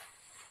myself,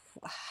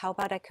 how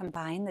about I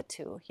combine the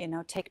two?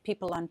 Take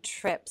people on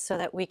trips so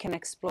that we can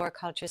explore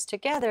cultures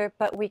together,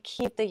 but we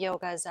keep the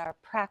yoga as our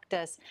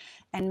practice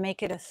and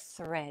make it a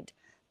thread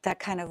that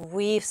kind of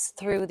weaves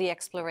through the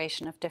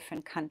exploration of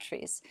different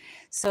countries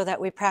so that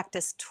we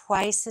practice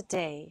twice a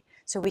day.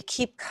 So we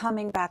keep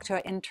coming back to our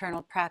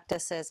internal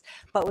practices,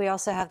 but we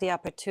also have the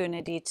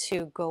opportunity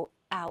to go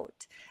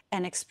out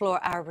and explore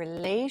our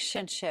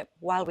relationship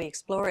while we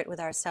explore it with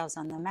ourselves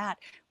on the mat.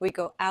 We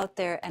go out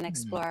there and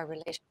explore our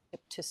relationship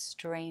to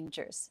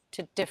strangers,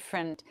 to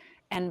different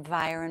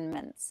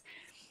environments.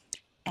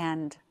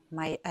 And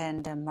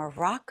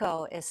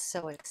Morocco is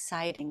so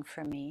exciting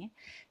for me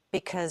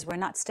because we're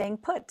not staying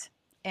put.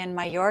 In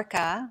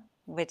Mallorca,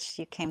 which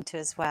you came to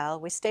as well,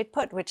 we stayed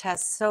put, which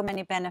has so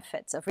many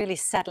benefits of really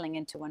settling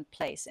into one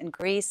place. In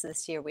Greece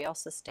this year, we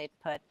also stayed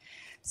put.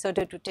 So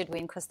did we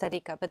in Costa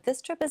Rica. But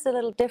this trip is a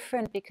little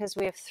different because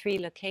we have 3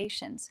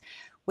 locations.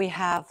 We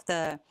have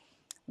the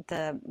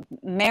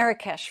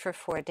Marrakesh for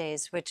 4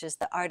 days, which is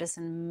the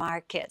artisan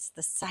markets,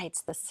 the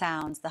sights, the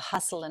sounds, the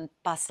hustle and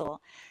bustle.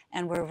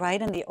 And we're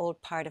right in the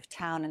old part of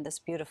town in this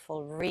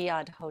beautiful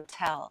Riyadh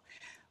hotel,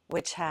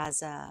 which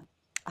has a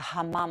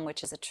hammam,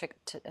 which is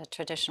a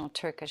traditional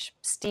Turkish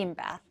steam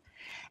bath.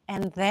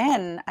 And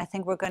then I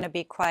think we're going to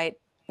be quite,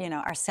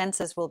 our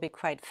senses will be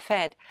quite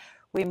fed.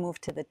 We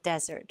moved to the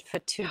desert for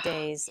 2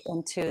 days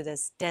into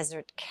this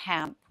desert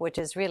camp, which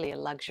is really a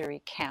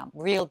luxury camp.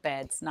 Real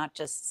beds, not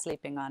just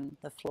sleeping on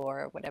the floor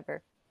or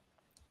whatever.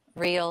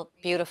 Real,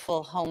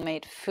 beautiful,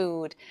 homemade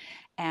food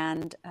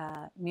and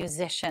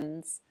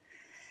musicians.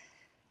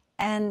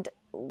 And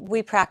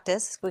we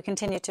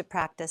continue to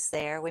practice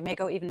there. We may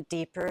go even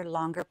deeper,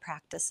 longer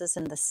practices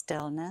in the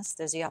stillness.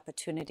 There's the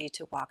opportunity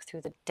to walk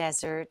through the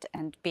desert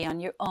and be on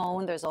your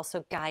own. There's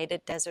also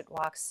guided desert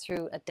walks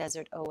through a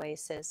desert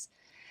oasis.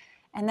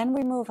 And then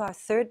we move, our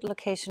 3rd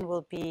location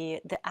will be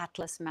the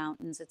Atlas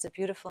Mountains. It's a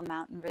beautiful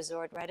mountain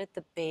resort right at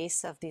the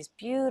base of these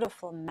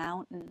beautiful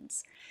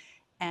mountains.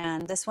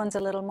 And this one's a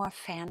little more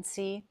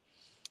fancy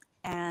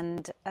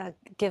and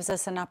gives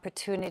us an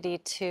opportunity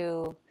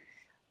to,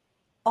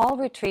 all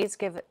retreats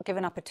give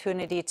an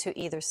opportunity to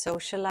either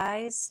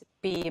socialize,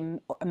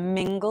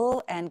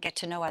 mingle and get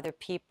to know other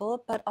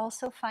people, but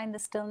also find the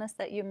stillness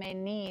that you may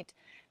need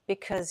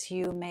because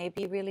you may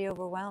be really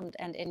overwhelmed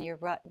and in your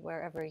rut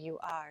wherever you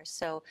are.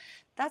 So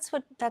that's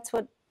what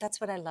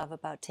I love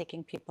about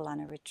taking people on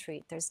a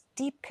retreat. There's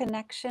deep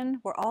connection.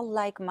 We're all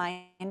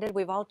like-minded.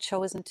 We've all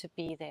chosen to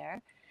be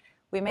there.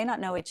 We may not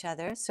know each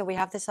other, so we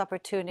have this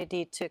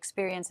opportunity to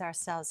experience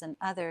ourselves and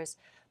others,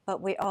 but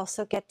we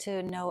also get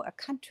to know a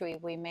country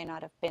we may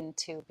not have been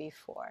to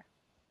before.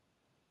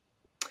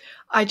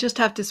 I just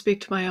have to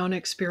speak to my own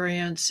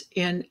experience.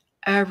 In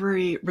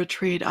every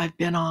retreat I've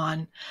been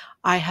on,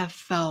 I have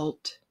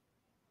felt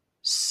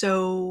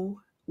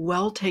so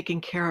well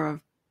taken care of,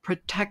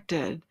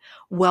 protected,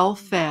 well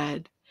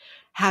fed,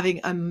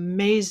 having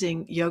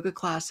amazing yoga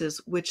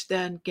classes, which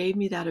then gave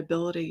me that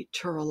ability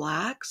to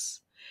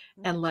relax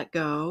and let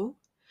go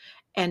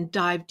and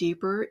dive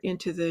deeper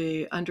into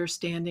the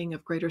understanding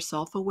of greater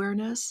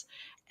self-awareness.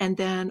 And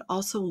then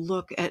also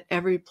look at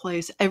every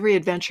place, every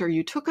adventure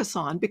you took us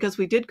on, because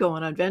we did go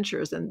on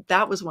adventures and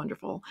that was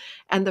wonderful.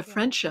 And the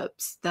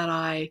friendships that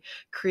I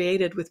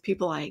created with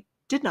people I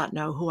did not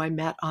know who I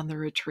met on the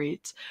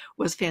retreats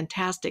was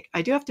fantastic.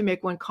 I do have to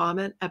make one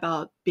comment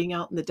about being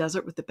out in the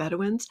desert with the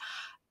Bedouins.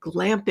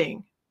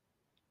 Glamping,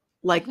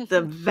 like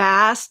the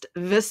vast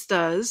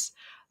vistas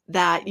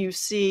that you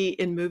see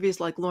in movies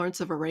like Lawrence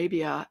of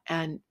Arabia,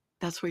 and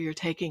that's where you're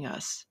taking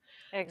us.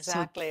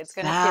 Exactly. So It's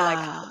going to feel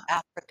like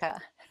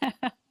Africa.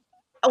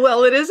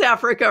 well, it is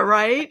Africa,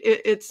 right?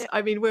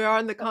 I mean, we are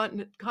on the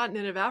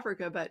continent of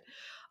Africa, but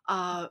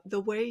the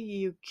way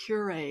you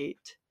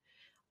curate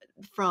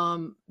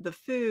from the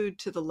food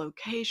to the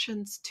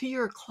locations to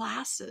your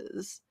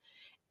classes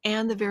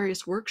and the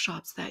various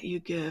workshops that you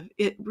give,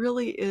 it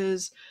really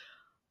is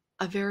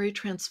a very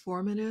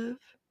transformative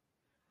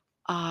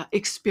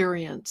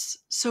experience.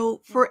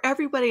 So for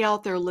everybody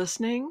out there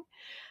listening,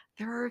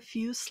 there are a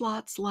few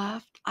slots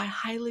left. I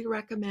highly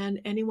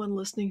recommend anyone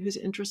listening who's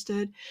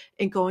interested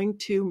in going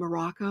to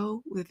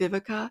Morocco with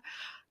Vivica,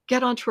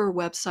 get onto her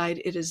website.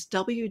 It is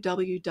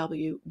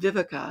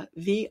www.vivica,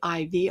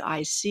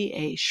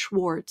 Vivica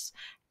Schwartz,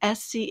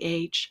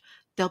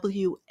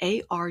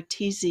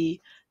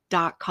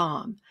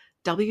 SCHWARTZ.com,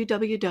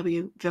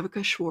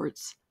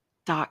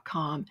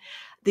 www.vivicaschwartz.com.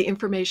 The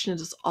information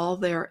is all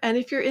there. And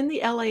if you're in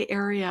the LA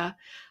area,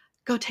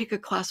 go take a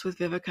class with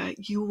Vivica.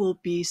 You will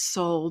be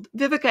sold.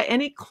 Vivica,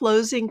 any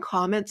closing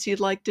comments you'd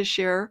like to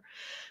share?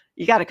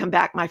 You got to come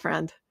back, my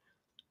friend.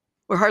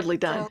 We're hardly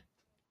done. So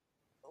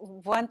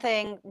one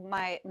thing,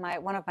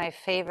 one of my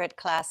favorite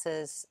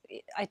classes,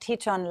 I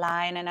teach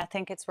online, and I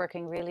think it's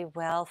working really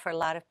well for a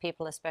lot of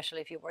people,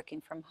 especially if you're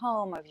working from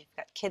home or if you've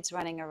got kids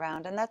running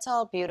around, and that's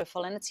all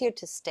beautiful and it's here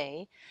to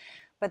stay.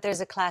 But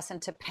there's a class in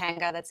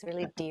Topanga that's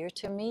really dear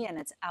to me, and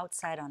it's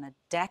outside on a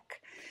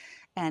deck.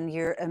 And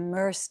you're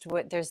immersed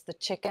with, there's the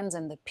chickens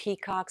and the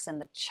peacocks and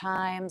the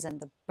chimes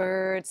and the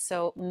birds.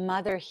 So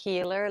mother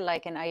healer,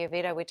 like in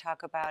Ayurveda, we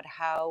talk about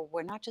how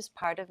we're not just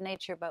part of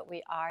nature, but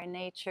we are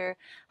nature,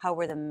 how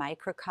we're the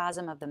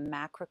microcosm of the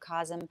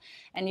macrocosm.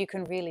 And you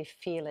can really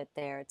feel it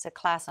there. It's a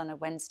class on a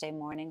Wednesday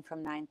morning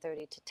from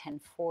 9:30 to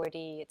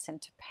 10:40. It's in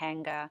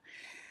Topanga.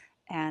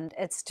 And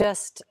it's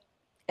just,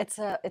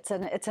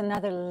 it's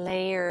another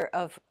layer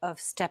of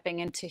stepping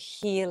into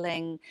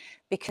healing,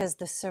 because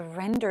the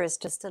surrender is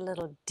just a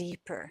little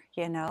deeper,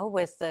 you know,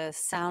 with the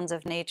sounds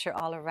of nature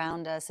all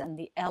around us and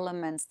the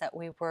elements that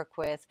we work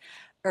with,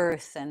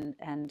 earth and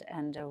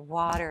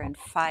water and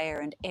fire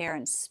and air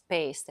and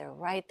space. They're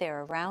right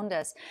there around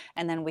us,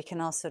 and then we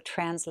can also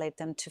translate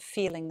them to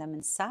feeling them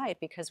inside,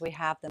 because we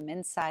have them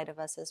inside of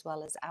us as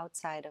well as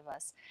outside of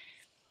us.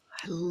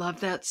 I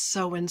love that.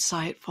 So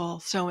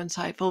insightful. So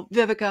insightful.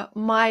 Vivica,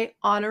 my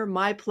honor,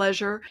 my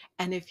pleasure.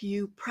 And if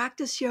you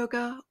practice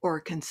yoga or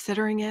are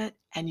considering it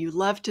and you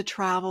love to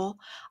travel,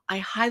 I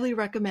highly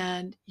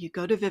recommend you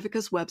go to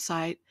Vivica's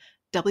website,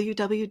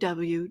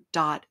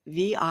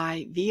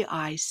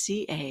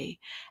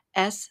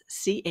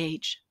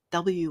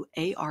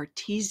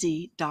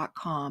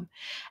 www.vivicaschwartz.com,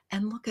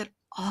 and look at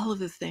all of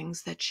the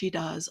things that she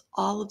does,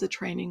 all of the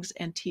trainings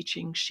and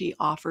teachings she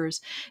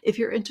offers. If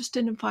you're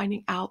interested in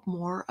finding out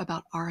more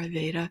about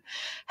Ayurveda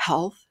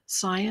health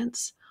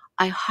science,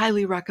 I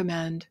highly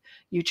recommend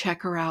you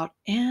check her out.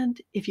 And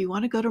if you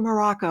want to go to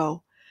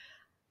Morocco,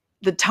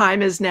 the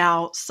time is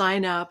now.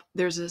 Sign up.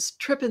 There's this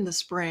trip in the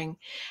spring,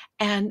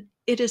 and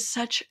it is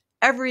such,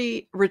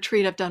 every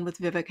retreat I've done with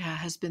Vivica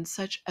has been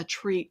such a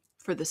treat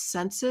for the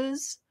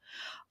senses,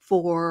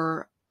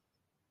 for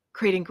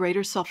creating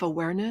greater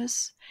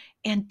self-awareness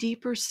and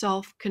deeper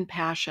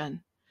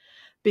self-compassion.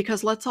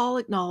 Because let's all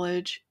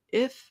acknowledge,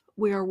 if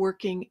we are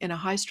working in a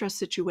high-stress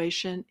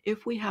situation,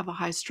 if we have a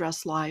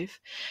high-stress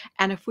life,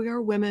 and if we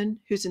are women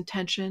whose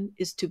intention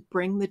is to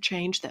bring the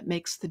change that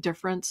makes the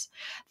difference,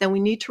 then we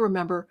need to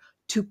remember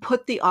to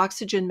put the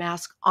oxygen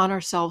mask on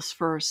ourselves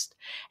first.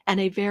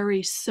 And a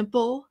very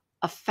simple,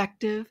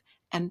 effective,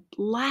 and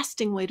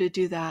lasting way to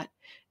do that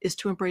is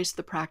to embrace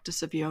the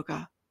practice of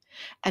yoga.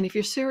 And if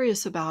you're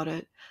serious about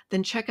it,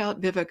 then check out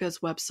Vivica's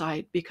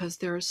website, because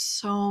there are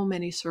so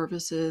many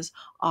services,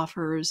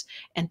 offers,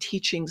 and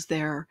teachings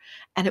there.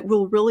 And it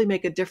will really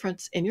make a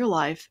difference in your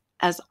life,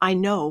 as I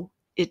know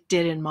it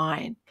did in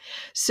mine.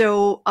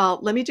 So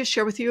let me just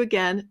share with you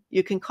again.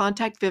 You can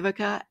contact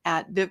Vivica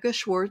at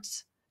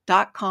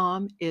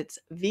vivicaschwartz.com. It's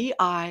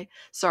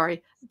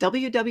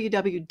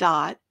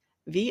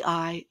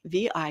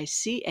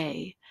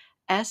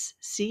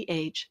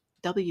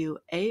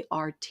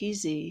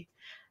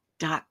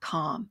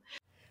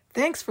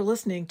Thanks for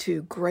listening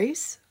to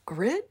Grace,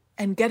 Grit,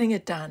 and Getting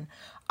It Done.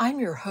 I'm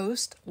your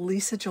host,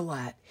 Lisa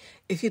Gillette.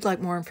 If you'd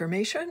like more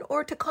information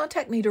or to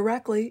contact me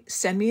directly,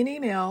 send me an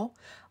email,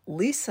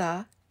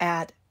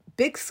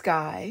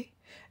 lisa@bigsky,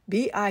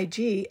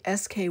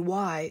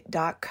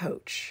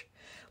 bigsky.coach.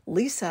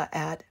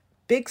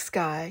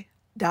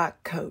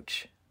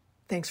 lisa@bigsky.coach.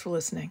 Thanks for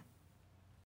listening.